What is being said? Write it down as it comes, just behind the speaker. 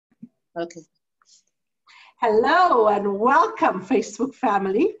Okay. Hello and welcome, Facebook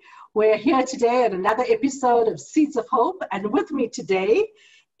family. We're here today at another episode of Seeds of Hope, and with me today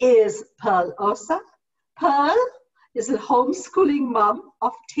is Pearl Osa. Pearl is a homeschooling mom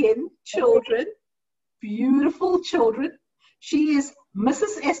of 10 children, beautiful children. She is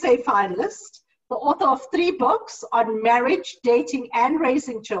Mrs. SA finalist, the author of 3 books on marriage, dating, and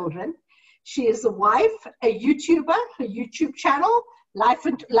raising children. She is a wife, a YouTuber, her YouTube channel, Life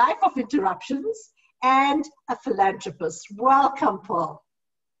of Interruptions, and a philanthropist. Welcome, Paul.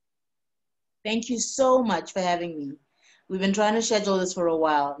 Thank you so much for having me. We've been trying to schedule this for a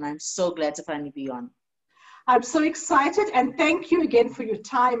while, and I'm so glad to finally be on. I'm so excited, and thank you again for your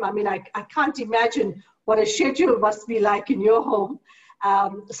time. I mean, I can't imagine what a schedule must be like in your home.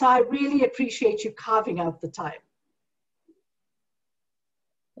 So I really appreciate you carving out the time.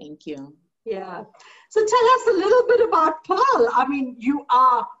 Thank you. Yeah. So tell us a little bit about Pearl. I mean, you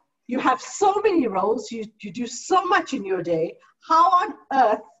have so many roles. You do so much in your day. How on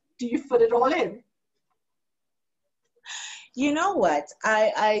earth do you fit it all in? You know what?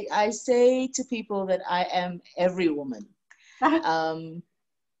 I say to people that I am every woman.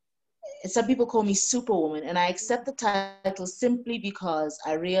 Some people call me Superwoman, and I accept the title simply because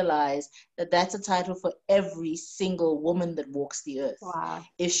I realize that that's a title for every single woman that walks the earth. Wow.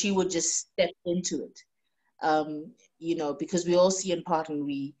 If she would just step into it, because we all see in part, and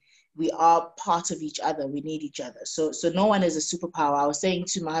we are part of each other. We need each other. So no one is a superpower. I was saying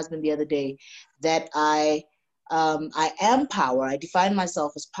to my husband the other day that I am power. I define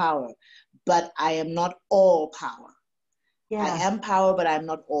myself as power, but I am not all power. Yeah. I am power, but I'm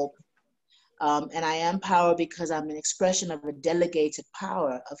not all. And I am power because I'm an expression of a delegated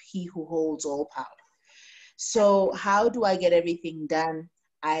power of He who holds all power. So how do I get everything done?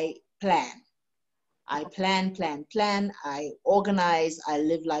 I plan. I plan. I organize. I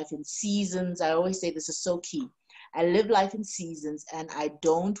live life in seasons. I always say this is so key. I live life in seasons, and I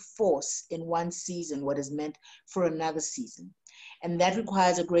don't force in one season what is meant for another season. And that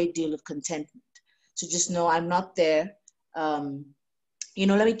requires a great deal of contentment. To just know I'm not there. Let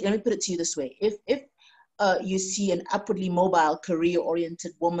me put it to you this way. If you see an upwardly mobile,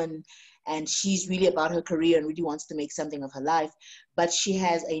 career-oriented woman, and she's really about her career and really wants to make something of her life, but she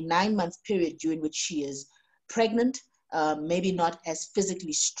has a 9-month period during which she is pregnant, maybe not as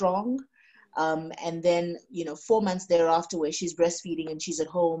physically strong, and then 4 months thereafter where she's breastfeeding and she's at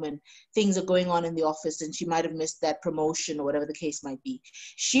home and things are going on in the office and she might have missed that promotion or whatever the case might be.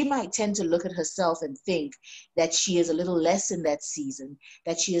 She might tend to look at herself and think that she is a little less in that season,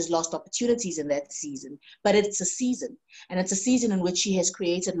 that she has lost opportunities in that season, but it's a season, and it's a season in which she has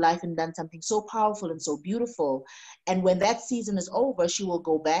created life and done something so powerful and so beautiful. And when that season is over, she will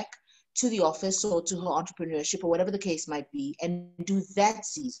go back to the office or to her entrepreneurship or whatever the case might be and do that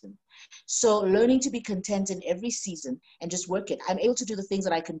season. So learning to be content in every season and just work it. I'm able to do the things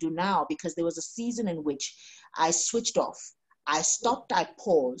that I can do now because there was a season in which I switched off. I stopped, I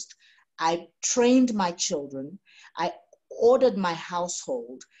paused, I trained my children, I ordered my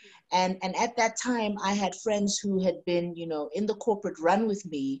household. And at that time, I had friends who had been, in the corporate run with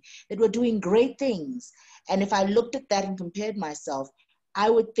me that were doing great things. And if I looked at that and compared myself, I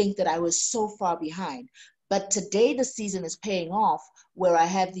would think that I was so far behind. But today the season is paying off where I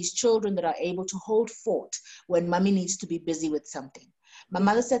have these children that are able to hold fort when mommy needs to be busy with something. My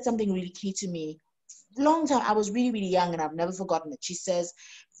mother said something really key to me. Long time, I was really, really young and I've never forgotten it. She says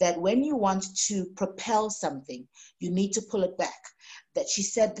that when you want to propel something, you need to pull it back. That she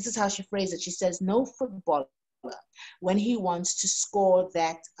said, this is how she phrased it. She says, no footballer, when he wants to score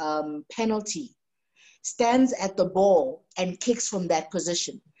that penalty, stands at the ball and kicks from that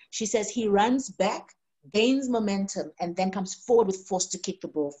position. She says he runs back, gains momentum, and then comes forward with force to kick the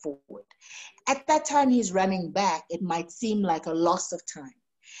ball forward. At that time he's running back, it might seem like a loss of time.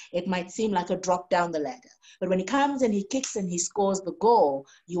 It might seem like a drop down the ladder. But when he comes and he kicks and he scores the goal,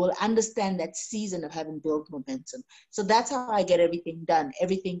 you will understand that season of having built momentum. So that's how I get everything done,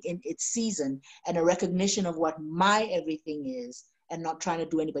 everything in its season, and a recognition of what my everything is and not trying to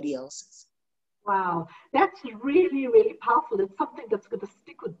do anybody else's. Wow, that's really, really powerful. It's something that's going to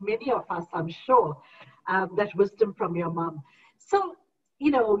stick with many of us, I'm sure, that wisdom from your mom. So,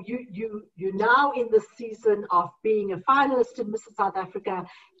 you're now in the season of being a finalist in Mrs. South Africa.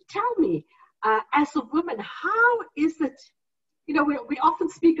 Tell me, as a woman, how is it, we often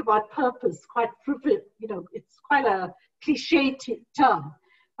speak about purpose, quite frivolous, it's quite a cliche term,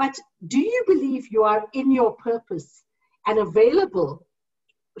 but do you believe you are in your purpose and available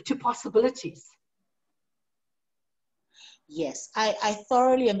to possibilities? Yes, I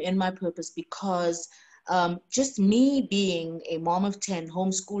thoroughly am in my purpose because just me being a mom of 10,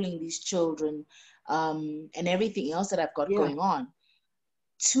 homeschooling these children, and everything else that I've got Yeah. going on,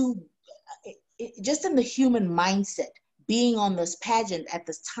 to just in the human mindset, being on this pageant at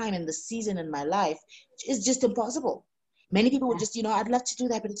this time in the season in my life is just impossible. Many people would just, I'd love to do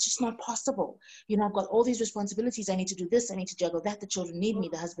that, but it's just not possible. I've got all these responsibilities. I need to do this. I need to juggle that. The children need me.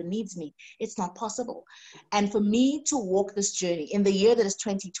 The husband needs me. It's not possible. And for me to walk this journey in the year that is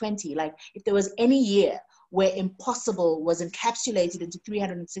 2020, like if there was any year where impossible was encapsulated into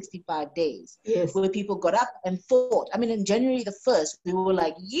 365 days, Yes. where people got up and thought, I mean, in January the 1st, we were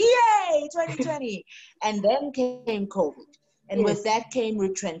like, yay, 2020. And then came COVID. And Yes. with that came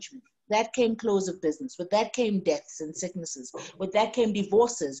retrenchment. That came close of business. With that came deaths and sicknesses. With that came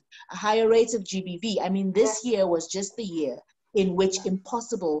divorces, a higher rate of GBV. I mean, this year was just the year in which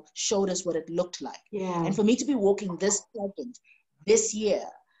impossible showed us what it looked like. Yeah. And for me to be walking this pageant this year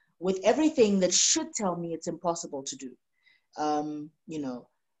with everything that should tell me it's impossible to do, I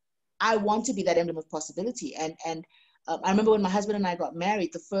want to be that emblem of possibility. And I remember when my husband and I got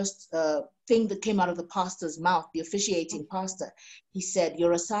married, the first thing that came out of the pastor's mouth, the officiating pastor, he said,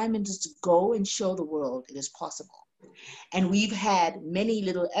 your assignment is to go and show the world it is possible. And we've had many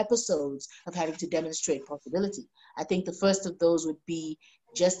little episodes of having to demonstrate possibility. I think the first of those would be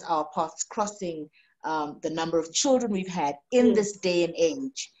just our paths crossing, the number of children we've had in this day and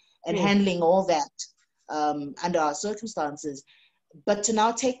age, and handling all that under our circumstances. But to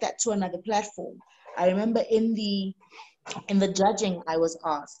now take that to another platform, I remember in the judging, I was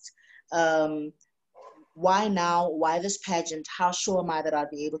asked, why now? Why this pageant? How sure am I that I'll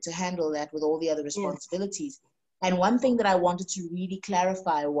be able to handle that with all the other responsibilities? And one thing that I wanted to really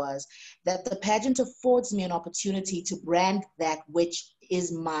clarify was that the pageant affords me an opportunity to brand that which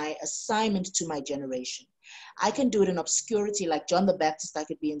is my assignment to my generation. I can do it in obscurity, like John the Baptist. I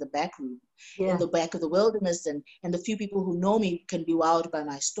could be in the back room, in the back of the wilderness, and the few people who know me can be wowed by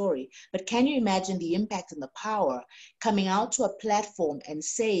my story. But can you imagine the impact and the power coming out to a platform and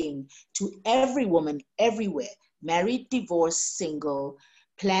saying to every woman everywhere, married, divorced, single,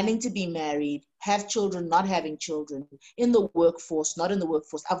 planning to be married, have children, not having children, in the workforce, not in the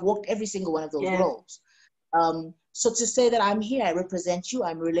workforce. I've walked every single one of those roles. So to say that I'm here, I represent you,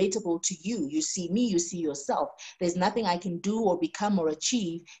 I'm relatable to you. You see me, you see yourself. There's nothing I can do or become or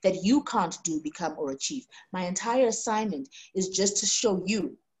achieve that you can't do, become, or achieve. My entire assignment is just to show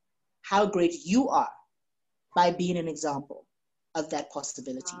you how great you are by being an example of that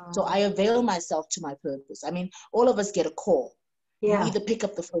possibility. So I avail myself to my purpose. I mean, all of us get a call. You either pick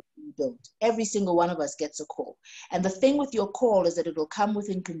up the phone or you don't. Every single one of us gets a call. And the thing with your call is that it'll come with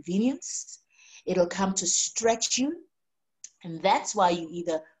inconvenience. It'll come to stretch you. And that's why you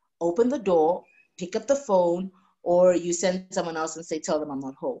either open the door, pick up the phone, or you send someone else and say, tell them I'm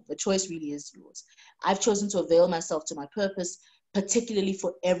not home. The choice really is yours. I've chosen to avail myself to my purpose, particularly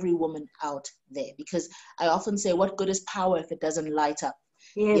for every woman out there, because I often say, what good is power if it doesn't light up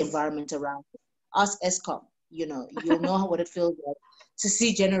the environment around it? Ask ESCOM. You'll know what it feels like to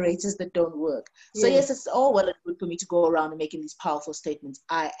see generators that don't work. So yes, it's all well and good for me to go around and making these powerful statements.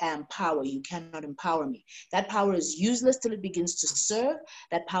 I am power. You cannot empower me. That power is useless till it begins to serve.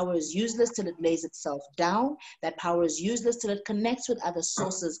 That power is useless till it lays itself down. That power is useless till it connects with other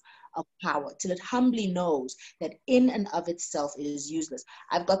sources of power, till it humbly knows that in and of itself it is useless.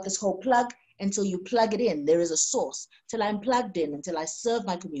 I've got this whole plug until you plug it in. There is a source. Till I'm plugged in, until I serve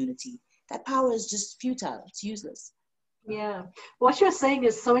my community. That power is just futile. It's useless. Yeah. What you're saying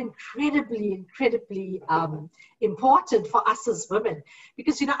is so incredibly important for us as women.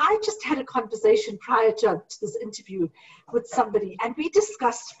 Because, I just had a conversation prior to this interview with somebody, and we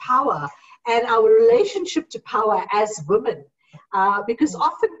discussed power and our relationship to power as women. Because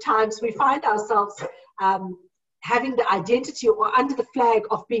oftentimes we find ourselves having the identity or under the flag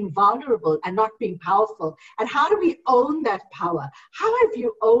of being vulnerable and not being powerful. And how do we own that power? How have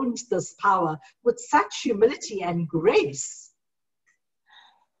you owned this power with such humility and grace?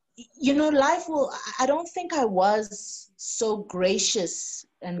 Life will, I don't think I was so gracious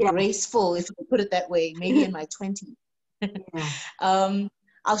and graceful, if you put it that way, maybe in my 20s.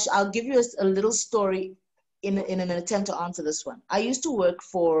 I'll give you a little story in an attempt to answer this one. I used to work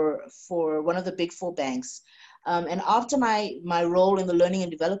for one of the big four banks. And after my role in the learning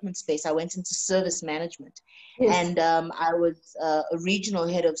and development space, I went into service management. And I was a regional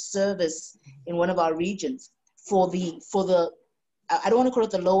head of service in one of our regions for the I don't want to call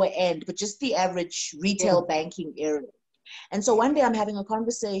it the lower end, but just the average retail banking area. And so one day I'm having a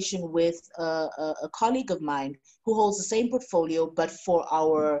conversation with a colleague of mine who holds the same portfolio, but for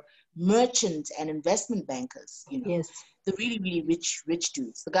our merchant and investment bankers, Yes. the really, really rich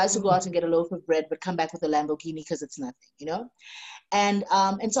dudes, the guys who go Mm. out and get a loaf of bread but come back with a Lamborghini because it's nothing.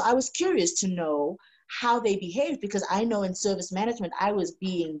 And so I was curious to know how they behave, because I know in service management I was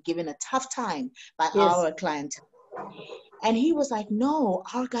being given a tough time by Yes. our clientele. And he was like, no,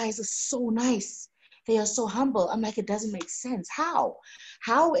 our guys are so nice. They are so humble. I'm like, it doesn't make sense. How?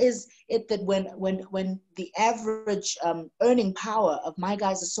 How is it that when the average earning power of my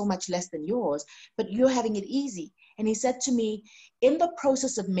guys is so much less than yours, but you're having it easy? And he said to me, in the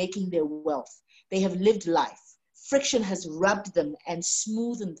process of making their wealth, they have lived life. Friction has rubbed them and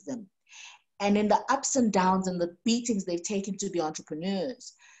smoothened them. And in the ups and downs and the beatings they've taken to be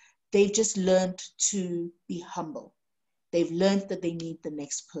entrepreneurs, they've just learned to be humble. They've learned that they need the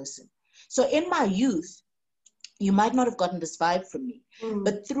next person. So in my youth, you might not have gotten this vibe from me, Mm.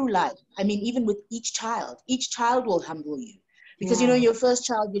 but through life, I mean, even with each child will humble you. Because, Yeah. your first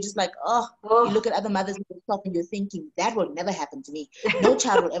child, you're just like, oh, you Oh. look at other mothers in the shop and you're thinking, that will never happen to me. No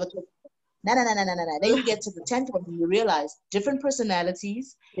child will ever talk. No, no, no, no, no, no, no. Then you get to the 10th one and you realize different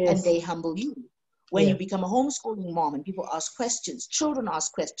personalities and Yes. they humble you. When you Yes. become a homeschooling mom and people ask questions, children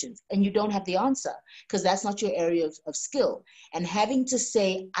ask questions, and you don't have the answer because that's not your area of skill. And having to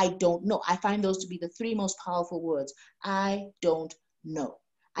say, I don't know, I find those to be the three most powerful words. I don't know.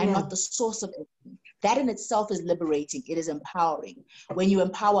 I'm Yeah. not the source of everything. That in itself is liberating. It is empowering. When you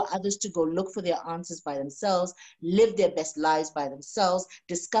empower others to go look for their answers by themselves, live their best lives by themselves,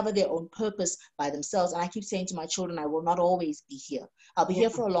 discover their own purpose by themselves. And I keep saying to my children, I will not always be here. I'll be Yeah. here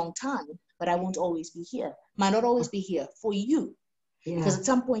for a long time, but I won't always be here. Might not always be here for you, because Yeah. at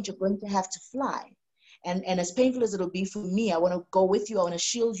some point you're going to have to fly. And as painful as it'll be for me, I want to go with you. I want to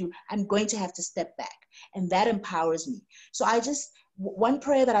shield you. I'm going to have to step back. And that empowers me. So one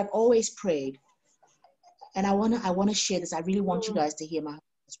prayer that I've always prayed, and I want to share this. I really want you Mm. guys to hear my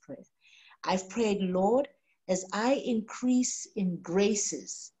husband's prayer. I've prayed, Lord, as I increase in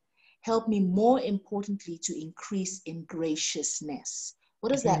graces, help me more importantly to increase in graciousness.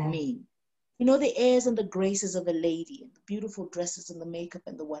 What does that Yeah. mean? The airs and the graces of a lady and the beautiful dresses and the makeup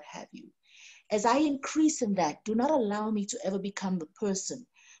and the what have you. As I increase in that, do not allow me to ever become the person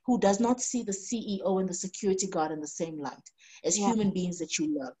who does not see the CEO and the security guard in the same light as Yeah. human beings that you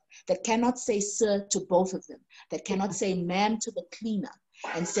love, that cannot say sir to both of them, that Yeah. cannot say ma'am to the cleaner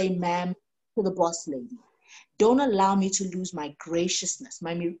and say ma'am to the boss lady. Don't allow me to lose my graciousness,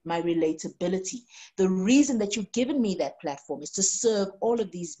 my relatability. The reason that you've given me that platform is to serve all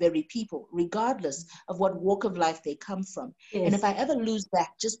of these very people, regardless of what walk of life they come from. And if Yes. I ever lose that,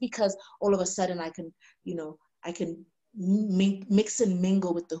 just because all of a sudden I can mix and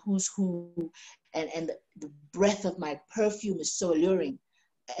mingle with the who's who, and the breath of my perfume is so alluring,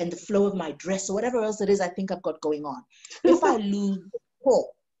 and the flow of my dress or whatever else it is I think I've got going on. If I lose the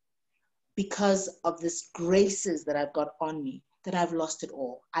pull because of this graces that I've got on me, that I've lost it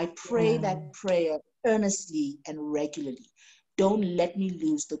all. I pray Yeah. that prayer earnestly and regularly. Don't let me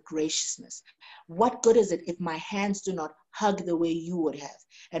lose the graciousness. What good is it if my hands do not hug the way you would have,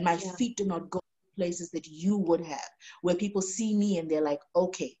 and my Yeah. feet do not go places that you would have, where people see me and they're like,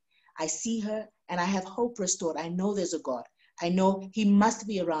 okay, I see her and I have hope restored. I know there's a God. I know he must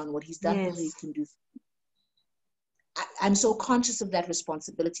be around. What he's done for her, he Yes. can do. I'm so conscious of that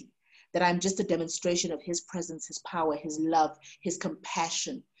responsibility that I'm just a demonstration of his presence, his power, his love, his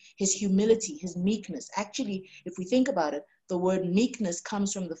compassion, his humility, his meekness. Actually, if we think about it, the word meekness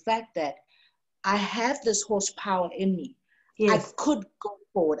comes from the fact that I have this horsepower in me. I Yes. could go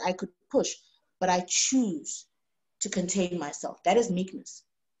forward, I could push, but I choose to contain myself. That is meekness.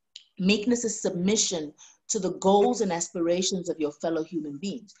 Meekness is submission to the goals and aspirations of your fellow human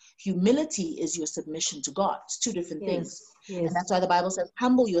beings. Humility is your submission to God. It's two different things. Yes. And Yes. that's why the Bible says,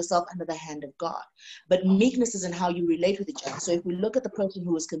 humble yourself under the hand of God. But meekness is in how you relate with each other. So if we look at the person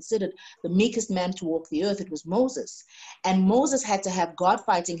who was considered the meekest man to walk the earth, it was Moses. And Moses had to have God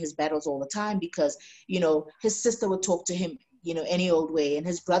fighting his battles all the time because, his sister would talk to him, any old way. And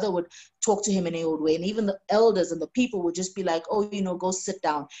his brother would talk to him any old way. And even the elders and the people would just be like, oh, go sit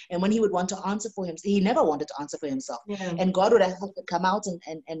down. And when he would want to answer for himself, he never wanted to answer for himself. Yeah. And God would have to come out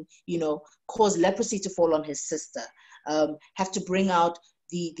and cause leprosy to fall on his sister, have to bring out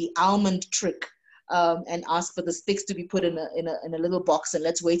the almond trick, and ask for the sticks to be put in a little box, and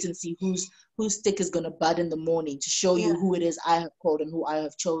let's wait and see whose stick is going to bud in the morning to show Yeah. you who it is I have called and who I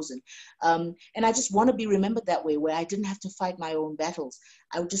have chosen. And I just want to be remembered that way, where I didn't have to fight my own battles.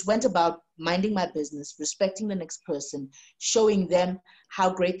 I just went about minding my business, respecting the next person, showing them how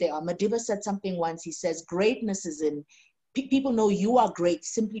great they are. Madiba said something once. He says, greatness is in, people know you are great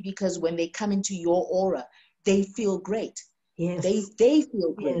simply because when they come into your aura, they feel great. Yes. They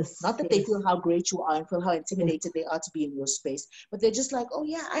feel great. Yes. Not that they Yes. feel how great you are and feel how Yes. intimidated they are to be in your space, but they're just like, oh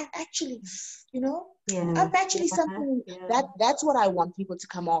yeah, I actually, you know, Yeah. I'm actually Yeah. something Yeah. that's what I want people to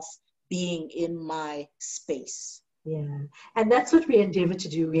come off being in my space. Yeah, and that's what we endeavor to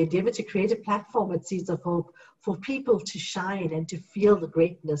do. We endeavor to create a platform at Seeds of Hope for people to shine and to feel the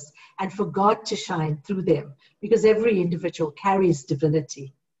greatness and for God to shine through them because every individual carries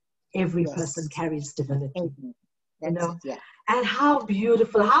divinity. Every person Yes. carries divinity, Amen. you That's know. it. Yeah. And how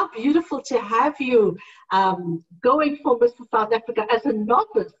beautiful to have you going for Mrs. South Africa as a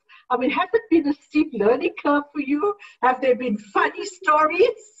novice. I mean, has it been a steep learning curve for you? Have there been funny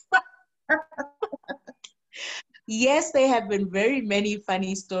stories? Yes, there have been very many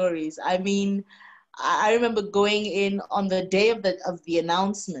funny stories. I mean, I remember going in on the day of the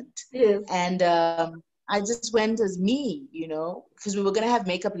announcement, Yes. and I just went as me, you know, because we were gonna have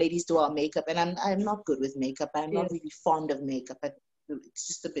makeup ladies do our makeup, and I'm not good with makeup. I'm not Yes. really fond of makeup. It's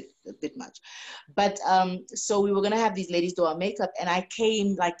just a bit much. But so we were gonna have these ladies do our makeup, and I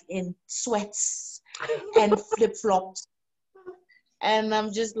came like in sweats and flip flops, and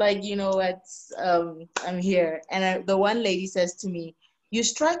I'm just like, you know what, I'm here. And the one lady says to me, you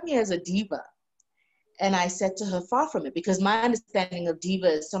strike me as a diva. And I said to her, far from it, because my understanding of diva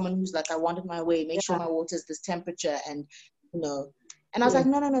is someone who's like, I want it my way, make sure Yeah. my water is this temperature, and, you know. And I was like,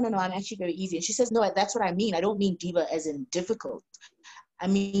 Yes. no, no, no, no, no, I'm actually very easy. And she says, no, that's what I mean. I don't mean diva as in difficult. I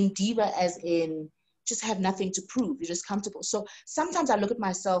mean diva as in just have nothing to prove. You're just comfortable. So sometimes I look at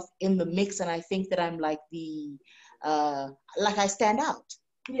myself in the mix and I think that I'm like like I stand out,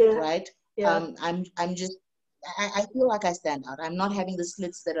 Yeah. right? Yeah. I'm just I feel like I stand out. I'm not having the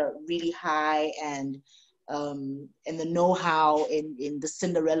slits that are really high and the know-how in the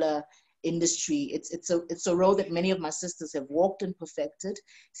Cinderella industry. It's a road that many of my sisters have walked and perfected.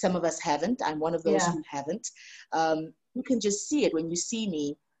 Some of us haven't. I'm one of those Yeah. who haven't. You can just see it when you see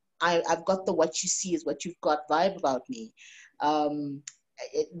me. I've got the what you see is what you've got vibe about me. Um,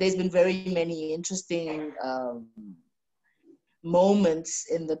 there's been very many interesting moments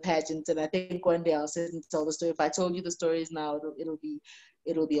in the pageant, and I think one day I'll sit and tell the story. If I told you the stories now, it'll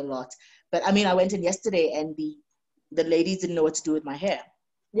be a lot. But I mean, I went in yesterday, and the ladies didn't know what to do with my hair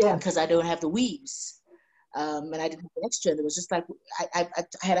Yeah. because I don't have the weaves. And I didn't have the extra. And it was just like I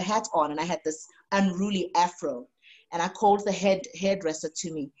had a hat on and I had this unruly afro. And I called the hairdresser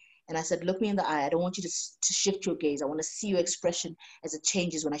to me and I said, look me in the eye. I don't want you to shift your gaze. I want to see your expression as it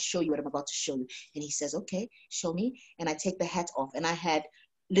changes when I show you what I'm about to show you. And he says, okay, show me. And I take the hat off and I had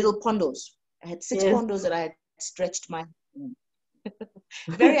little pondos. I had six Yes. pondos that I had stretched my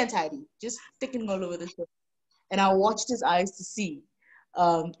very untidy, just sticking all over the show. And I watched his eyes to see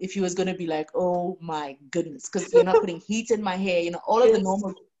if he was going to be like, oh my goodness, because you're not putting heat in my hair, all of the Yes.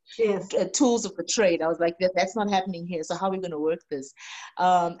 normal Yes. tools of the trade. I was like, that's not happening here. So how are we going to work this?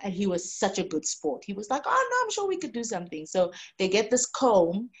 And he was such a good sport. He was like, oh no, I'm sure we could do something. So they get this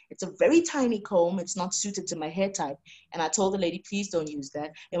comb. It's a very tiny comb. It's not suited to my hair type. And I told the lady, please don't use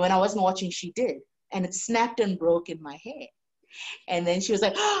that. And when I wasn't watching, she did. And it snapped and broke in my hair. And then she was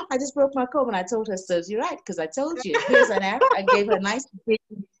like, oh, I just broke my comb. And I told her, so you're right, because I told you. Here's an afro. I gave her a nice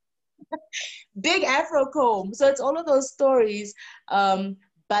big afro comb. So it's all of those stories.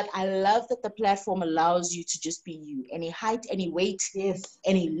 But I love that the platform allows you to just be you. Any height, any weight, Yes.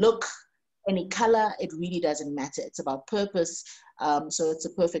 any look, any color, it really doesn't matter. It's about purpose. So it's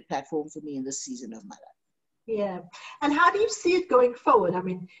a perfect platform for me in this season of my life. Yeah. And how do you see it going forward? I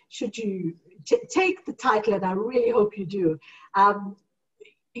mean, should you take the title, and I really hope you do,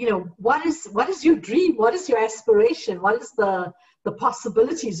 what is your dream? What is your aspiration? What is the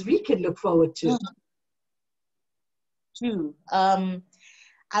possibilities we can look forward to? True.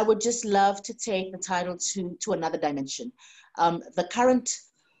 I would just love to take the title to another dimension. The current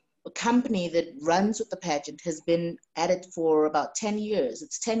company that runs with the pageant has been at it for about 10 years.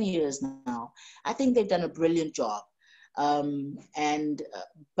 It's 10 years now. I think they've done a brilliant job.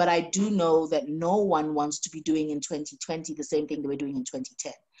 But I do know that no one wants to be doing in 2020 the same thing they were doing in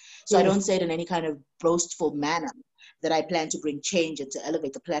 2010. So I Yes. don't say it in any kind of boastful manner that I plan to bring change and to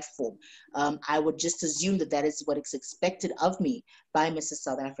elevate the platform. I would just assume that that is what is expected of me by Mrs.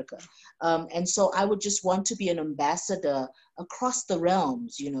 South Africa. And so I would just want to be an ambassador across the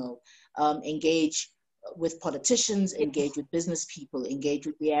realms, engage with politicians, engage with business people, engage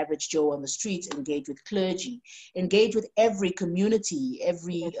with the average Joe on the streets, engage with clergy, engage with every community,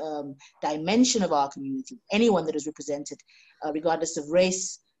 every dimension of our community, anyone that is represented, regardless of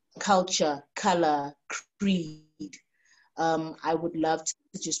race, culture, color, creed. I would love to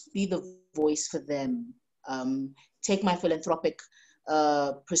just be the voice for them, take my philanthropic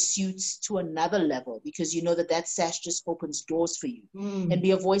pursuits to another level, because you know that sash just opens doors for you, Mm. and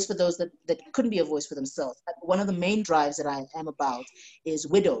be a voice for those that couldn't be a voice for themselves. One of the main drives that I am about is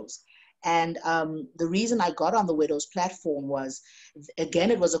widows. And the reason I got on the widows platform was, again,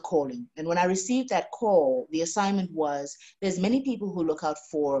 it was a calling. And when I received that call, the assignment was, there's many people who look out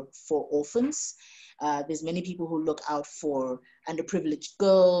for orphans. There's many people who look out for underprivileged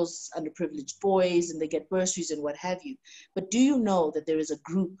girls, underprivileged boys, and they get bursaries and what have you. But do you know that there is a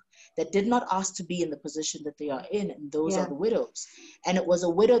group that did not ask to be in the position that they are in, and those are the widows. And it was a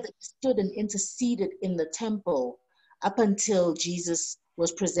widow that stood and interceded in the temple up until Jesus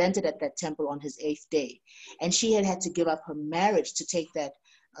was presented at that temple on his 8th day. And she had to give up her marriage to take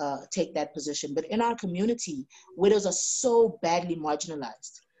that position. But in our community, widows are so badly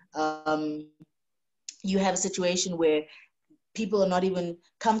marginalized. You have a situation where people are not even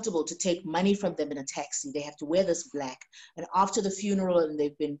comfortable to take money from them in a taxi. They have to wear this black. And after the funeral and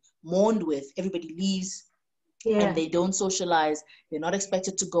they've been mourned with, everybody leaves and they don't socialize. They're not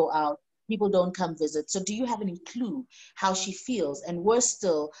expected to go out. People don't come visit. So do you have any clue how she feels? And worse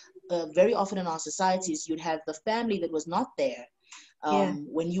still, very often in our societies, you'd have the family that was not there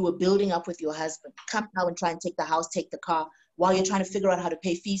when you were building up with your husband, come now and try and take the house, take the car, while you're trying to figure out how to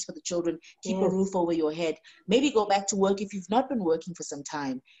pay fees for the children, keep a roof over your head, maybe go back to work if you've not been working for some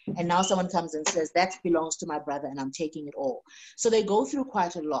time. And now someone comes and says, that belongs to my brother and I'm taking it all. So they go through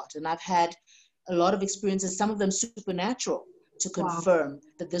quite a lot. And I've had a lot of experiences, some of them supernatural, to confirm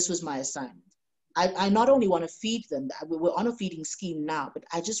that this was my assignment. I not only want to feed them, we're on a feeding scheme now, but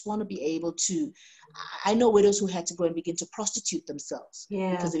I just want to be able to, I know widows who had to go and begin to prostitute themselves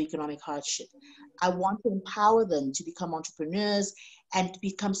because of economic hardship. I want to empower them to become entrepreneurs and to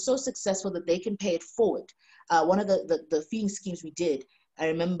become so successful that they can pay it forward. One of the feeding schemes we did, I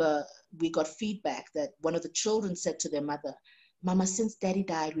remember we got feedback that one of the children said to their mother, Mama, since daddy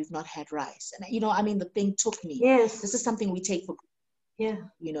died, we've not had rice. And, the thing took me. This is something we take for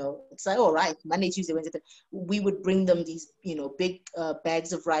it's like, all right, Monday, Tuesday, Wednesday. We would bring them these, big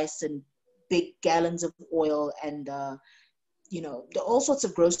bags of rice and big gallons of oil and, all sorts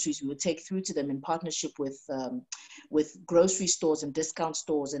of groceries we would take through to them in partnership with grocery stores and discount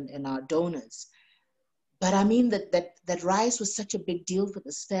stores and our donors. But I mean that rice was such a big deal for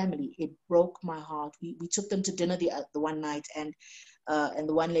this family. It broke my heart. We took them to dinner the one night, and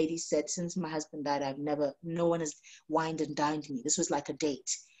the one lady said, since my husband died, no one has wined and dined me. This was like a date,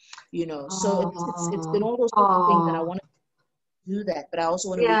 So it's been all those sorts of things that I want to do that, but I also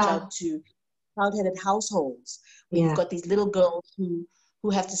want to reach out to child-headed households where you've got these little girls who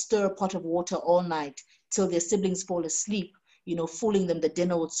have to stir a pot of water all night till their siblings fall asleep, fooling them that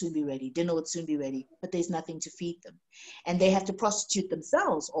dinner would soon be ready, but there's nothing to feed them. And they have to prostitute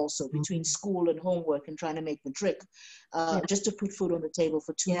themselves also between school and homework and trying to make matric, just to put food on the table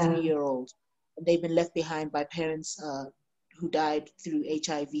for 2-3-year-olds. And they've been left behind by parents who died through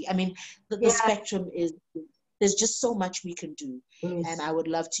HIV. I mean, the spectrum is, there's just so much we can do. And I would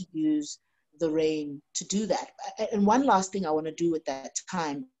love to use the reign to do that. And one last thing I want to do at that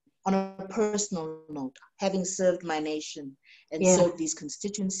time, on a personal note, having served my nation and served these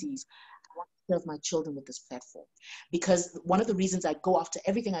constituencies, I want to serve my children with this platform. Because one of the reasons I go after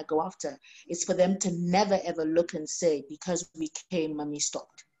everything I go after is for them to never, ever look and say, because we came, mommy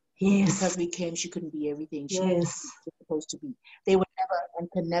stopped. Because we came, she couldn't be everything she was supposed to be. They would never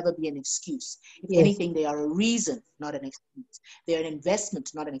and can never be an excuse. If anything, they are a reason, not an excuse. They're an investment,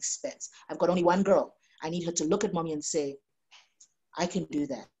 not an expense. I've got only one girl. I need her to look at mommy and say, I can do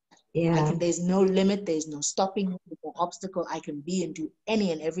that. There's no limit, there's no stopping, there's no obstacle. I can be and do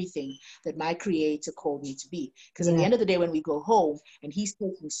any and everything that my creator called me to be. Because at the end of the day, when we go home and he's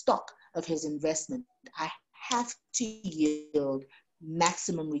taking stock of his investment, I have to yield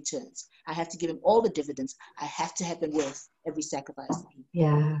maximum returns. I have to give him all the dividends. I have to have been worth every sacrifice.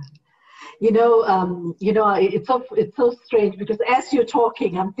 It's so strange because as you're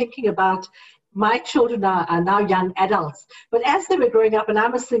talking, I'm thinking about my children are now young adults, but as they were growing up, and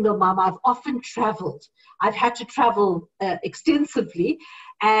I'm a single mom, I've often traveled. I've had to travel extensively,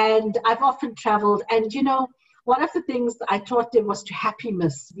 and I've often traveled. And, one of the things I taught them was to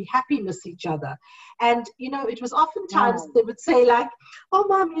be happy miss each other. And, it was oftentimes they would say like, oh,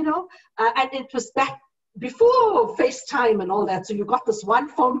 Mom, and it was back before FaceTime and all that. So you got this one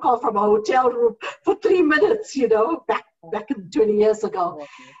phone call from a hotel room for 3 minutes, back in 20 years ago.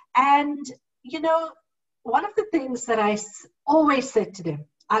 And, one of the things that I always said to them,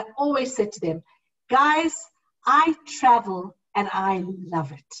 guys, I travel and I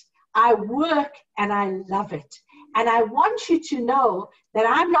love it. I work and I love it. And I want you to know that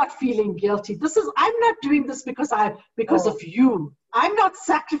I'm not feeling guilty. I'm not doing this because Oh, of you. I'm not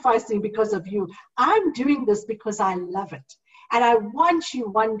sacrificing because of you. I'm doing this because I love it. And I want you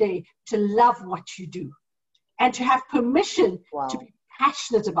one day to love what you do and to have permission to wow. be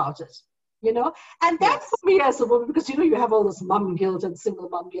passionate about it, you know? And that for Yes. me as a woman, because, you have all this mom guilt and single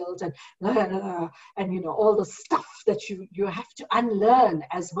mom guilt and, and all the stuff that you have to unlearn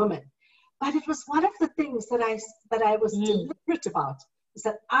as women. But it was one of the things that I was Mm, deliberate about, is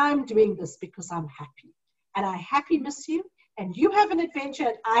that I'm doing this because I'm happy. And I happy miss you, and you have an adventure,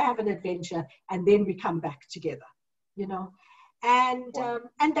 and I have an adventure, and then we come back together, you know? wow.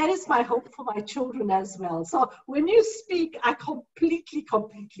 And that is my hope for my children as well. So when you speak, I completely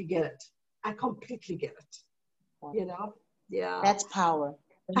get it. I completely get it, Wow. Yeah. That's power.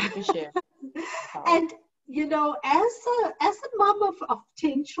 Thank you for sharing. Power. And as a mom of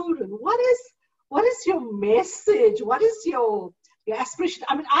 10 children, what is your message? What is your aspiration?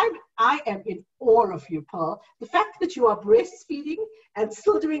 I mean, I am in awe of you, Pearl. The fact that you are breastfeeding and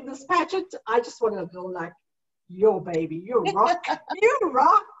still doing this pageant, I just want to go like, yo, baby, you rock. You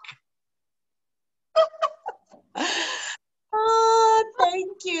rock. Oh,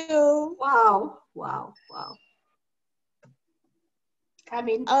 thank you. Wow, wow, wow. I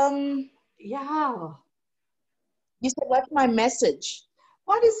mean, Um, yeah. you said what's my message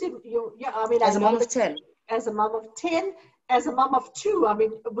What is it? Yeah, I mean, I as a know mom of that 10? as a mom of 10, as a mom of 2, I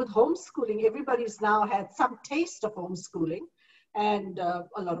mean, with homeschooling, everybody's now had some taste of homeschooling. And a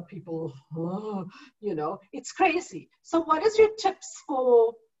lot of people, it's crazy. So what is your tips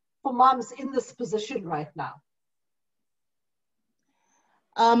for moms in this position right now?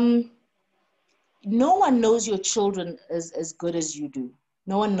 Um, no one knows your children as good as you do.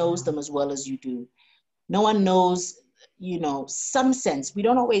 No one knows them as well as you do. No one knows, some sense. We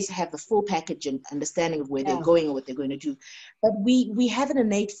don't always have the full package and understanding of where they're Yeah, going or what they're going to do. But we have an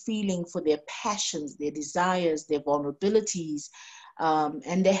innate feeling for their passions, their desires, their vulnerabilities,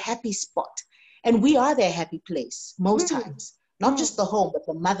 and their happy spot. And we are their happy place most mm, times. Not just the home, but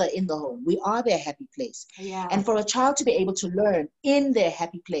the mother in the home. We are their happy place. yeah, And for a child to be able to learn in their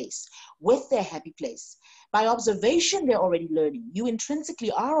happy place, with their happy place, by observation, they're already learning. You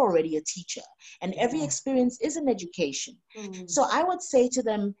intrinsically are already a teacher, and every yeah. experience is an education. Mm, So I would say to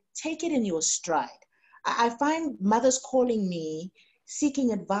them, take it in your stride. I find mothers calling me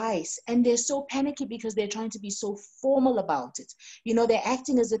seeking advice, and they're so panicky because they're trying to be so formal about it. They're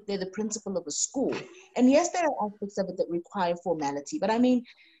acting as if they're the principal of a school. And yes, there are aspects of it that require formality, but I mean,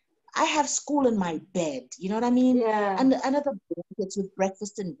 I have school in my bed. You know what I mean? yeah, And another blankets with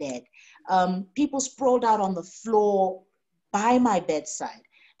breakfast in bed. People sprawled out on the floor by my bedside.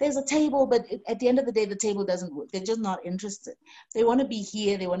 There's a table, but at the end of the day, the table doesn't work. They're just not interested. They want to be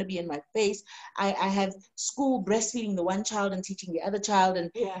here. They want to be in my face. I have school breastfeeding the one child and teaching the other child.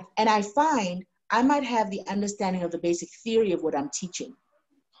 And, yeah, and I find I might have the understanding of the basic theory of what I'm teaching.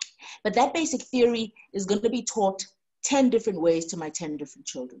 But that basic theory is going to be taught 10 different ways to my 10 different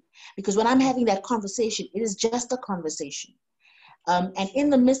children. Because when I'm having that conversation, it is just a conversation. And in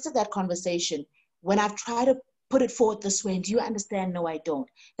the midst of that conversation, when I've tried to put it forward this way, and do you understand? No, I don't.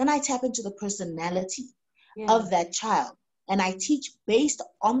 Then I tap into the personality yeah, of that child. And I teach based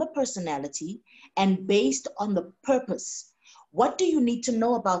on the personality and based on the purpose. What do you need to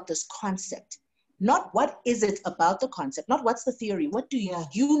know about this concept? Not what is it about the concept, not what's the theory. What do yeah,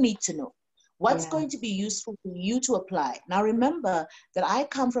 you need to know? What's yeah. going to be useful for you to apply? Now, remember that I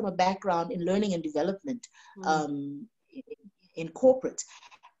come from a background in learning and development, Mm, um, in corporate.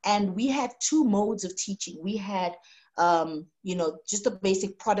 And we had two modes of teaching. We had, just the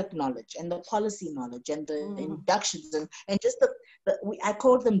basic product knowledge and the policy knowledge and the mm, inductions and just I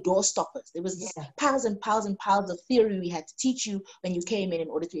called them door stoppers. There was this yeah, piles and piles and piles of theory we had to teach you when you came in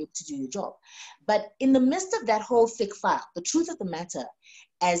order to be able to do your job. But in the midst of that whole thick file, the truth of the matter,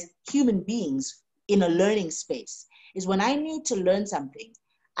 as human beings in a learning space, is when I need to learn something,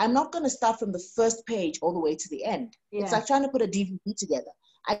 I'm not going to start from the first page all the way to the end. It's yeah, like trying to put a DVD together.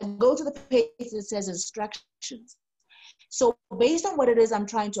 I go to the page that says instructions. So based on what it is I'm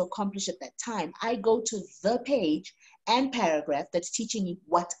trying to accomplish at that time, I go to the page and paragraph that's teaching me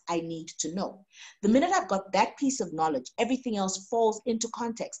what I need to know. The minute I've got that piece of knowledge, everything else falls into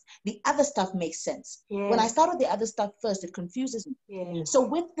context. The other stuff makes sense. When I yes, start with the other stuff first, it confuses me. yes, So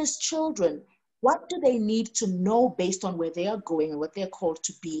with these children, what do they need to know based on where they are going and what they're called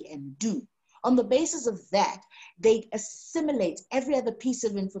to be and do? On the basis of that, they assimilate every other piece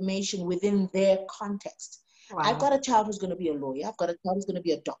of information within their context. I've wow, got a child who's going to be a lawyer. I've got a child who's going to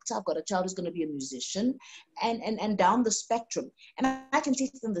be a doctor. I've got a child who's going to be a musician, and down the spectrum. And I can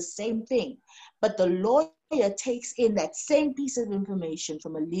teach them the same thing. But the lawyer takes in that same piece of information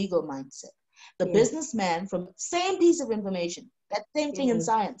from a legal mindset. The Yes. businessman from same piece of information, that same thing in Yes.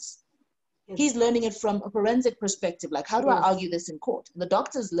 science. Yes. He's learning it from a forensic perspective, like how do I Yes. argue this in court? And the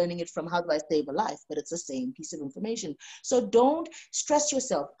doctor's learning it from how do I save a life, but it's the same piece of information. So don't stress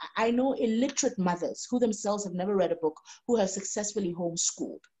yourself. I know illiterate mothers who themselves have never read a book, who have successfully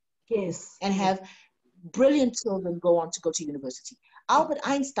homeschooled Yes. and Yes. have brilliant children go on to go to university. Albert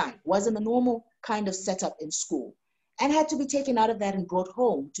Einstein was in a normal kind of setup in school and had to be taken out of that and brought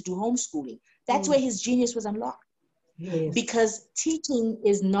home to do homeschooling. That's where his genius was unlocked. Yes. Because teaching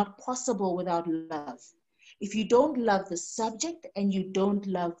is not possible without love. If you don't love the subject and you don't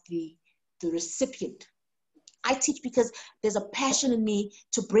love the recipient. I teach because there's a passion in me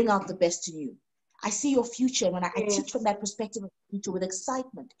to bring out the best in you. I see your future when I Yes. teach from that perspective of the future with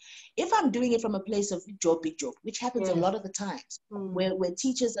excitement. If I'm doing it from a place of joke, big joke, which happens a Yes. lot of the times, where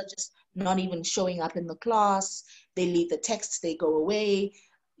teachers are just not even showing up in the class, they leave the text, they go away,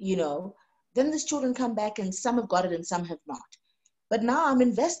 you know, then these children come back and some have got it and some have not. But now I'm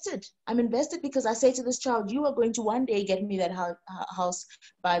invested. I'm invested because I say to this child, you are going to one day get me that house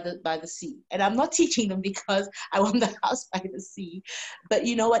by the sea. And I'm not teaching them because I want the house by the sea. But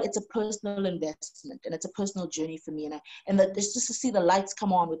you know what? It's a personal investment and it's a personal journey for me. And that it's just to see the lights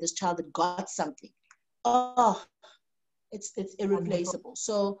come on with this child that got something. Oh, it's irreplaceable.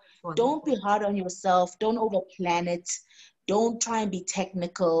 So don't be hard on yourself. Don't overplan it. Don't try and be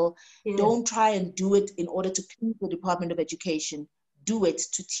technical. Yes. Don't try and do it in order to please the Department of Education. Do it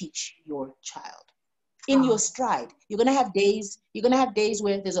to teach your child in your stride. You're going to have days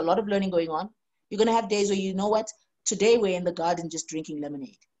where there's a lot of learning going on. You're going to have days where, you know what, today we're in the garden just drinking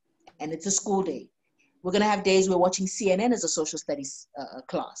lemonade and it's a school day. We're going to have days we're watching CNN as a social studies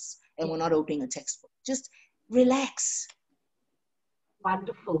class and we're not opening a textbook. Just relax.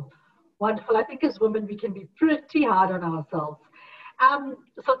 Wonderful. Wonderful. I think as women, we can be pretty hard on ourselves.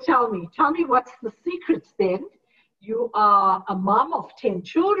 So tell me what's the secrets then? You are a mom of 10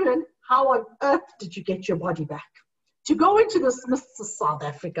 children. How on earth did you get your body back? To go into this Mr. South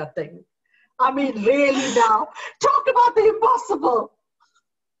Africa thing. I mean, really now, talk about the impossible.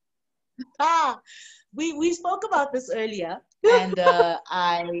 We spoke about this earlier, and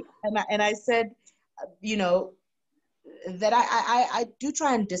I said, you know, that I do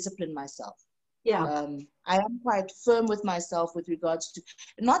try and discipline myself. Yeah. I am quite firm with myself with regards to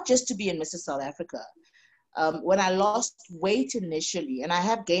not just to be in Mrs. South Africa. When I lost weight initially, and I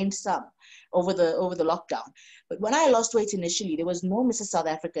have gained some over the lockdown, but when I lost weight initially, there was no Mrs. South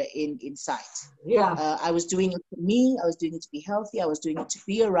Africa in sight. Yeah. I was doing it for me. I was doing it to be healthy. I was doing it to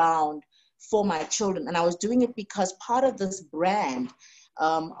be around for my children, and I was doing it because part of this brand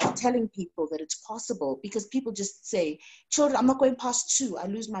of telling people that it's possible, because people just say, children, I'm not going past 2. I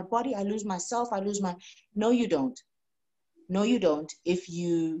lose my body, I lose myself, no, you don't. No, you don't. If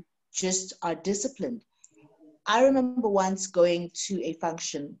you just are disciplined. I remember once going to a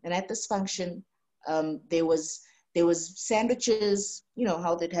function, and at this function, there was sandwiches, you know,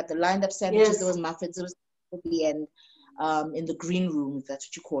 how they'd have the lined up sandwiches, yes. There was muffins, there was at the end. In the green room, if that's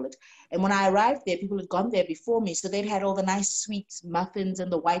what you call it. And when I arrived there, people had gone there before me. So they'd had all the nice sweet muffins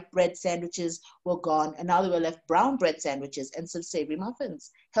and the white bread sandwiches were gone. And now they were left brown bread sandwiches and some savory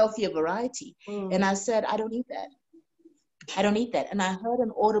muffins, healthier variety. And I said, I don't eat that. I don't eat that. And I heard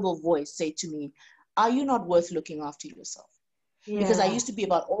an audible voice say to me, are you not worth looking after yourself? Yeah. Because I used to be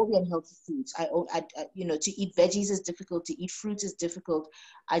about all the unhealthy foods. I you know, to eat veggies is difficult. To eat fruits is difficult.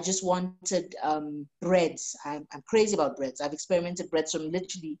 I just wanted breads. I'm crazy about breads. I've experimented breads from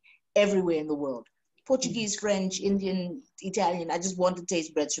literally everywhere in the world. Portuguese, French, Indian, Italian. I just want to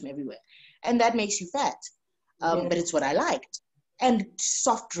taste breads from everywhere. And that makes you fat. But it's what I liked. And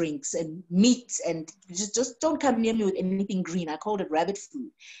soft drinks and meat, and just don't come near me with anything green. I called it rabbit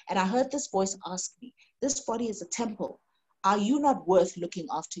food. And I heard this voice ask me, this body is a temple. Are you not worth looking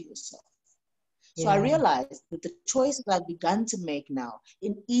after yourself? So I realized that the choices I've begun to make now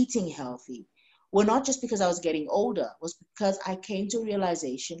in eating healthy were not just because I was getting older, was because I came to a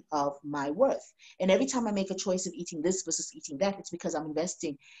realization of my worth. And every time I make a choice of eating this versus eating that, it's because I'm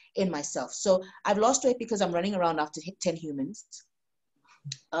investing in myself. So I've lost weight because I'm running around after 10 humans.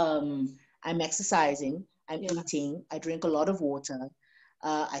 I'm exercising, I'm eating, I drink a lot of water.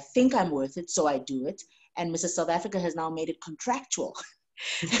 I think I'm worth it, so I do it. And Mrs. South Africa has now made it contractual.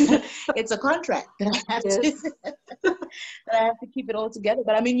 It's a contract that I have to keep it all together.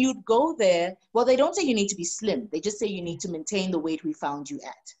 But I mean, you'd go there. Well, they don't say you need to be slim. They just say you need to maintain the weight we found you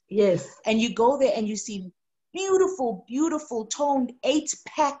at. Yes. And you go there and you see beautiful, beautiful toned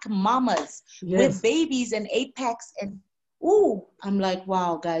 8-pack mamas with babies and 8-packs. And Ooh, I'm like,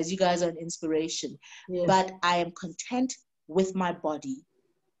 wow, guys, you guys are an inspiration. Yes. But I am content with my body,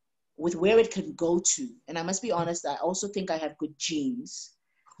 with where it can go to. And I must be honest, I also think I have good genes.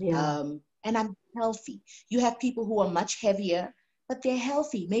 Yeah. And I'm healthy. You have people who are much heavier, but they're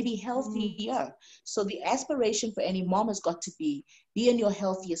healthy, maybe Mm. healthier. So the aspiration for any mom has got to be in your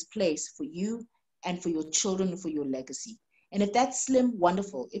healthiest place for you and for your children and for your legacy. And if that's slim,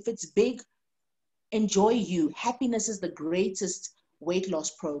 wonderful. If it's big, enjoy you. Happiness is the greatest weight loss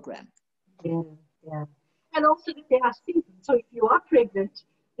program. Yeah, yeah. And also that there are seasons. So if you are pregnant,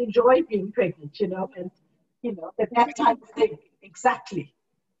 enjoy being pregnant, and that type of thing. Exactly.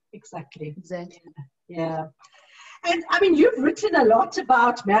 Exactly. Exactly. Yeah. And I mean, you've written a lot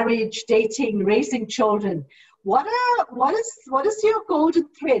about marriage, dating, raising children. What is your golden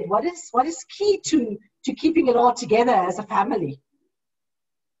thread? What is key to keeping it all together as a family?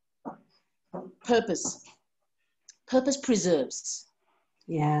 Purpose. Purpose preserves.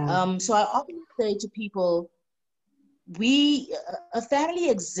 Yeah. So I often say to people, a family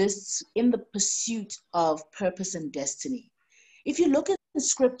exists in the pursuit of purpose and destiny. If you look at the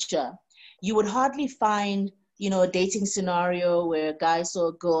scripture, you would hardly find, a dating scenario where a guy saw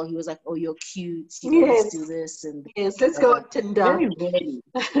a girl, he was like, oh, you're cute, let's do Yes. this. And Yes. Let's go on Tinder. very rarely,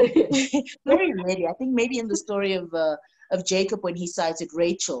 very rarely. I think maybe in the story of Jacob when he cited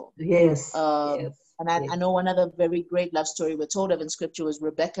Rachel. Yes. Um, Yes. and I know another very great love story we're told of in scripture was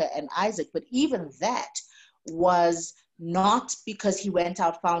Rebecca and Isaac. But even that was not because he went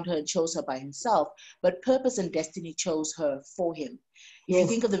out, found her, and chose her by himself, but purpose and destiny chose her for him. If you Yes.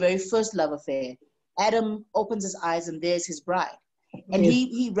 think of the very first love affair, Adam opens his eyes and there's his bride. And Yes.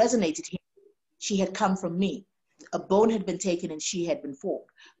 he resonated. She had come from me. A bone had been taken and she had been formed.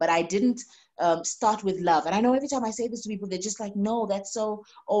 But I didn't start with love. And I know every time I say this to people, they're just like, no, that's so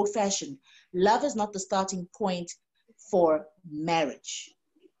old fashioned. Love is not the starting point for marriage.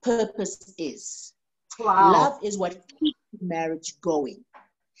 Purpose is. Wow. Love is what keeps marriage going.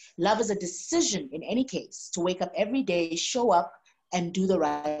 Love is a decision in any case to wake up every day, show up, and do the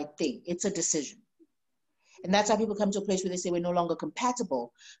right thing. It's a decision. And that's how people come to a place where they say we're no longer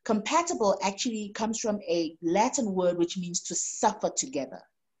compatible. Compatible actually comes from a Latin word which means to suffer together.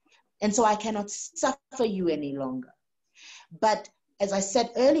 And so I cannot suffer you any longer. But as I said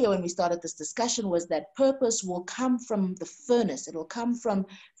earlier when we started this discussion, was that purpose will come from the furnace. It will come from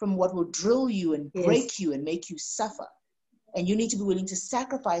what will drill you and Yes. break you and make you suffer. And you need to be willing to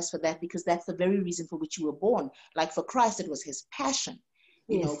sacrifice for that because that's the very reason for which you were born. Like for Christ, it was his passion,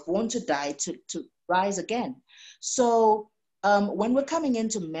 Yes. born to die, to rise again. So when we're coming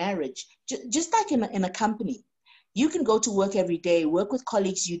into marriage, just like in a company, you can go to work every day, work with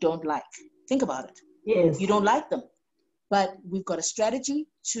colleagues you don't like. Think about it. Yes. You don't like them. But we've got a strategy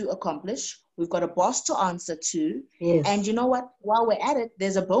to accomplish. We've got a boss to answer to. Yes. And you know what? While we're at it,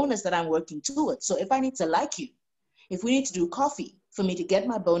 there's a bonus that I'm working towards. So if I need to like you, if we need to do coffee for me to get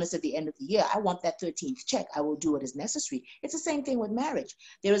my bonus at the end of the year, I want that 13th check. I will do what is necessary. It's the same thing with marriage.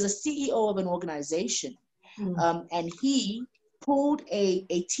 There is a CEO of an organization, and he pulled a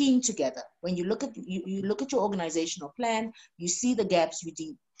team together. When you look at you look at your organizational plan, you see the gaps, you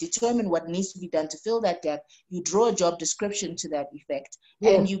determine what needs to be done to fill that gap, you draw a job description to that effect,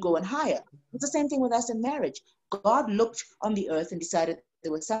 and Yes. you go and hire. It's the same thing with us in marriage. God looked on the earth and decided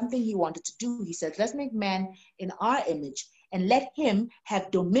there was something he wanted to do. He said, let's make man in our image and let him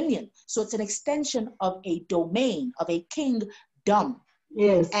have dominion. So it's an extension of a domain, of a kingdom.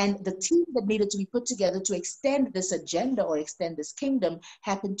 Yes. And the team that needed to be put together to extend this agenda or extend this kingdom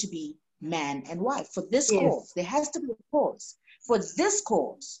happened to be man and wife. For this cause, Yes. there has to be a cause. For this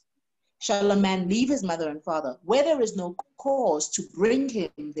cause, shall a man leave his mother and father? Where there is no cause to bring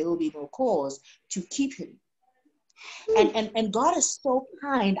him, there will be no cause to keep him. And God is so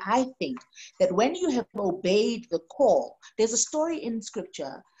kind, I think, that when you have obeyed the call, there's a story in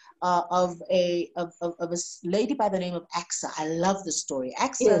scripture of a lady by the name of Axa. I love the story.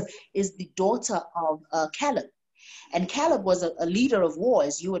 Axa Yes. is the daughter of Caleb. And Caleb was a leader of war,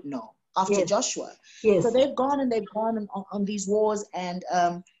 as you would know, after Yes. Joshua. So Yes. they've gone on these wars, and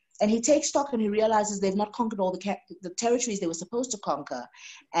he takes stock and he realizes they've not conquered all the territories they were supposed to conquer.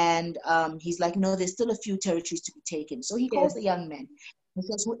 And he's like, no, there's still a few territories to be taken. So he calls the Yes. young men. He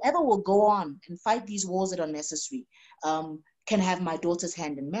says, whoever will go on and fight these wars that are necessary can have my daughter's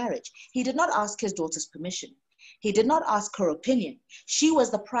hand in marriage. He did not ask his daughter's permission. He did not ask her opinion. She was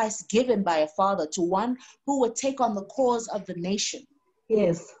the price given by a father to one who would take on the cause of the nation.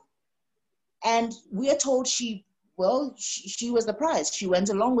 Yes. And we are told she well, she was the prize. She went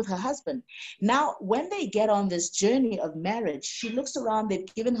along with her husband. Now, when they get on this journey of marriage, she looks around,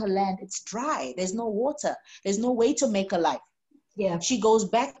 they've given her land, it's dry, there's no water, there's no way to make a life. Yeah. She goes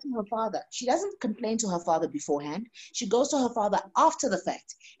back to her father. She doesn't complain to her father beforehand. She goes to her father after the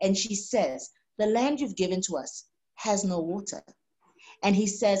fact, and she says, the land you've given to us has no water. And he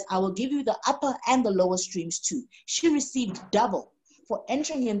says, I will give you the upper and the lower streams too. She received double for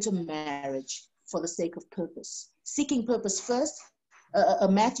entering into marriage for the sake of purpose. Seeking purpose first, a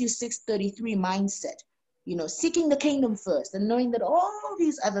Matthew 6:33 mindset. You know, seeking the kingdom first and knowing that all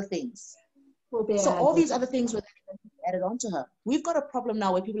these other things, all these other things were added on to her. We've got a problem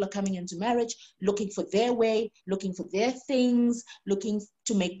now where people are coming into marriage, looking for their way, looking for their things, looking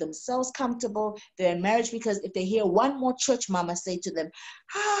to make themselves comfortable. They're in marriage because if they hear one more church mama say to them,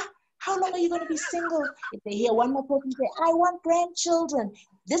 how long are you going to be single? If they hear one more person say, I want grandchildren.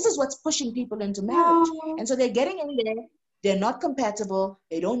 This is what's pushing people into marriage. And so they're getting in there. They're not compatible.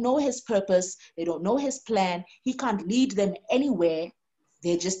 They don't know his purpose. They don't know his plan. He can't lead them anywhere.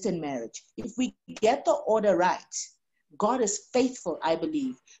 They're just in marriage. If we get the order right, God is faithful, I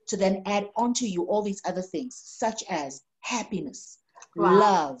believe, to then add onto you all these other things, such as happiness,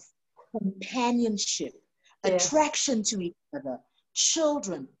 love, companionship, attraction to each other,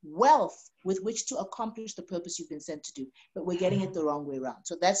 children, wealth with which to accomplish the purpose you've been sent to do. But we're getting it the wrong way around.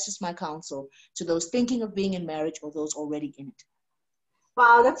 So that's just my counsel to those thinking of being in marriage or those already in it.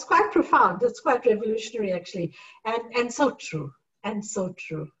 Wow, that's quite profound. That's quite revolutionary, actually, and so true, and so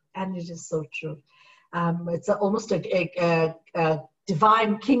true, and it is so true. It's almost a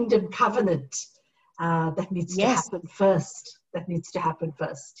divine kingdom covenant that needs to happen first. That needs to happen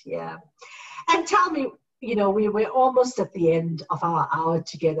first. Yeah. And tell me, you know, we're almost at the end of our hour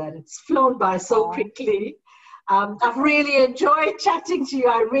together, and it's flown by so quickly. I've really enjoyed chatting to you.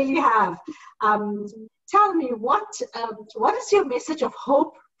 I really have. Tell me, what is your message of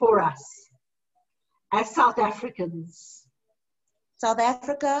hope for us as South Africans? South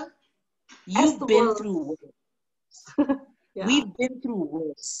Africa, you've been through worse. We've been through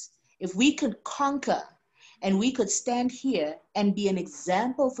worse. If we could conquer and we could stand here and be an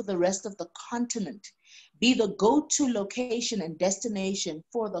example for the rest of the continent, be the go-to location and destination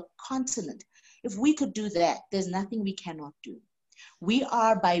for the continent, if we could do that, there's nothing we cannot do. We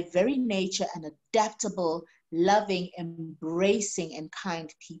are by very nature an adaptable, loving, embracing, and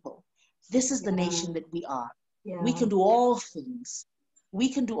kind people. This is the nation that we are. We can do all things. We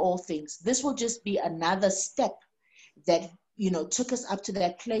can do all things. This will just be another step that, you know, took us up to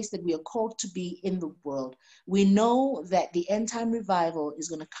that place that we are called to be in the world. We know that the end time revival is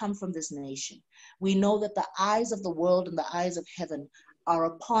going to come from this nation. We know that the eyes of the world and the eyes of heaven are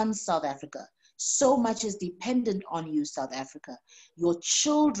upon South Africa. So much is dependent on you, South Africa. Your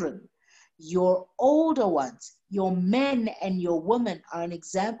children, your older ones, your men and your women are an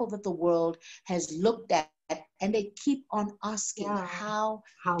example that the world has looked at, and they keep on asking, how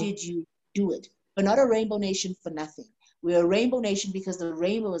did you do it? We're not a rainbow nation for nothing. We're a rainbow nation because the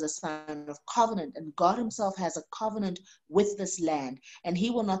rainbow is a sign of covenant, and God himself has a covenant with this land, and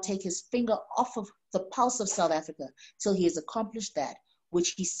he will not take his finger off of the pulse of South Africa till he has accomplished that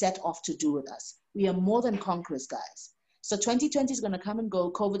which he set off to do with us. We are more than conquerors, guys. So 2020 is going to come and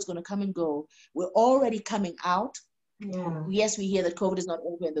go. COVID's going to come and go. We're already coming out. Yes, we hear that COVID is not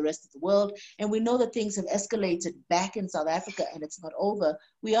over in the rest of the world, and we know that things have escalated back in South Africa and it's not over.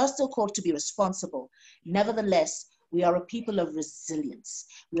 We are still called to be responsible. Nevertheless, we are a people of resilience.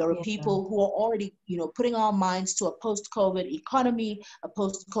 We are a people who are already, you know, putting our minds to a post-COVID economy, a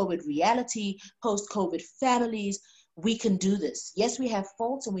post-COVID reality, post-COVID families. We can do this. Yes, we have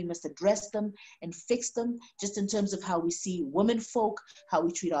faults and we must address them and fix them, just in terms of how we see women folk, how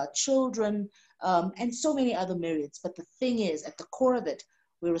we treat our children, and so many other myriads. But the thing is, at the core of it,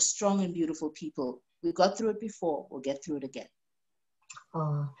 we're a strong and beautiful people. We got through it before, we'll get through it again.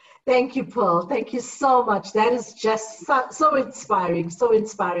 Oh, thank you, Pearl. Thank you so much. That is just so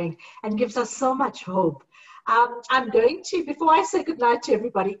inspiring, and gives us so much hope. I'm going to, before I say goodnight to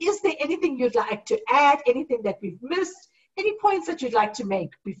everybody, is there anything you'd like to add, anything that we've missed, any points that you'd like to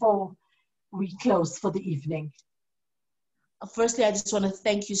make before we close for the evening? Firstly, I just want to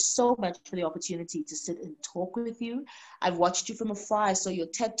thank you so much for the opportunity to sit and talk with you. I've watched you from afar. I saw your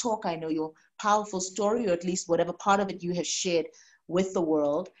TED Talk. I know your powerful story, or at least whatever part of it you have shared with the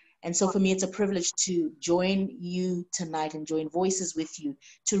world. And so for me, it's a privilege to join you tonight and join voices with you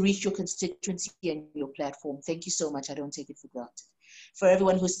to reach your constituency and your platform. Thank you so much. I don't take it for granted. For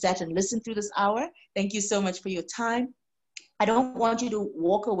everyone who sat and listened through this hour, thank you so much for your time. I don't want you to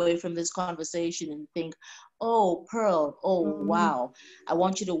walk away from this conversation and think, oh, Pearl, oh, wow. I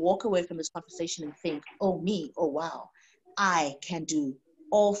want you to walk away from this conversation and think, oh, me, oh, wow. I can do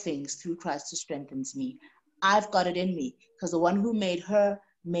all things through Christ who strengthens me. I've got it in me because the one who made her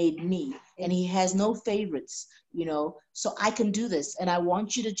made me, and he has no favorites, you know, so I can do this. And I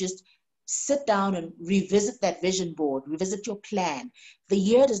want you to just sit down and revisit that vision board, revisit your plan. The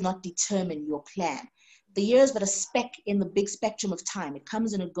year does not determine your plan. The year is but a speck in the big spectrum of time. It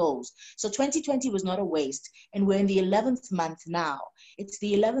comes and it goes. So 2020 was not a waste. And we're in the 11th month now. It's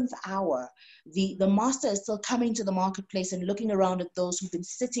the 11th hour. The master is still coming to the marketplace and looking around at those who've been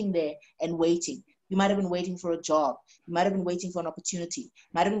sitting there and waiting. You might have been waiting for a job. You might have been waiting for an opportunity.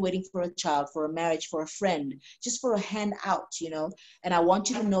 You might have been waiting for a child, for a marriage, for a friend, just for a hand out, you know. And I want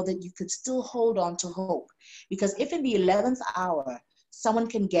you to know that you could still hold on to hope. Because if in the 11th hour, someone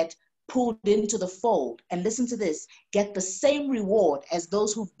can get pulled into the fold, and listen to this, get the same reward as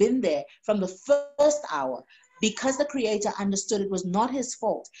those who've been there from the first hour, because the Creator understood it was not his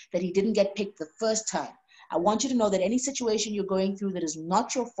fault that he didn't get picked the first time. I want you to know that any situation you're going through that is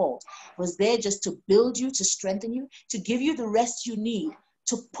not your fault was there just to build you, to strengthen you, to give you the rest you need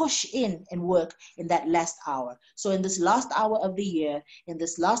to push in and work in that last hour. So in this last hour of the year, in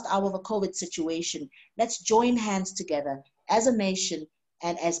this last hour of a COVID situation, let's join hands together as a nation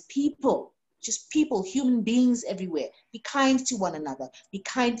and as people, just people, human beings everywhere. Be kind to one another. Be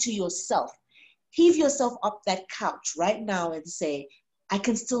kind to yourself. Heave yourself up that couch right now and say, I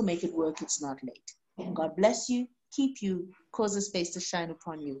can still make it work. It's not late. And God bless you, keep you, cause the space to shine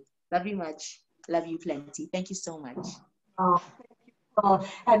upon you. Love you much. Love you plenty. Thank you so much. Oh,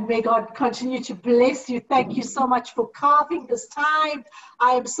 and may God continue to bless you. Thank you so much for carving this time.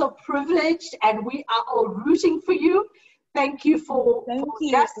 I am so privileged, and we are all rooting for you. Thank you for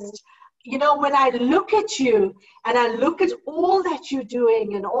just, you know, when I look at you and I look at all that you're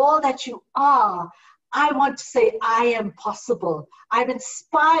doing and all that you are, I want to say I am possible. I'm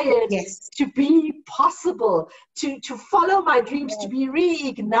inspired to be possible, to follow my dreams, to be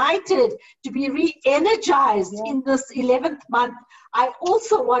reignited, to be re-energized in this 11th month. I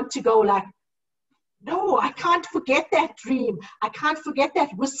also want to go like, no, I can't forget that dream. I can't forget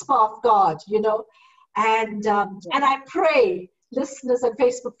that whisper of God, you know. And I pray, listeners and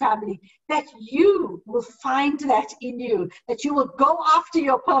Facebook family, that you will find that in you, that you will go after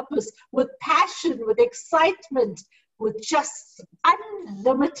your purpose with passion, with excitement, with just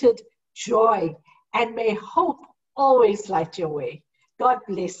unlimited joy. And may hope always light your way. God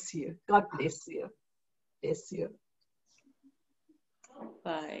bless you. God bless you. Bless you.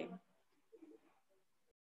 Bye.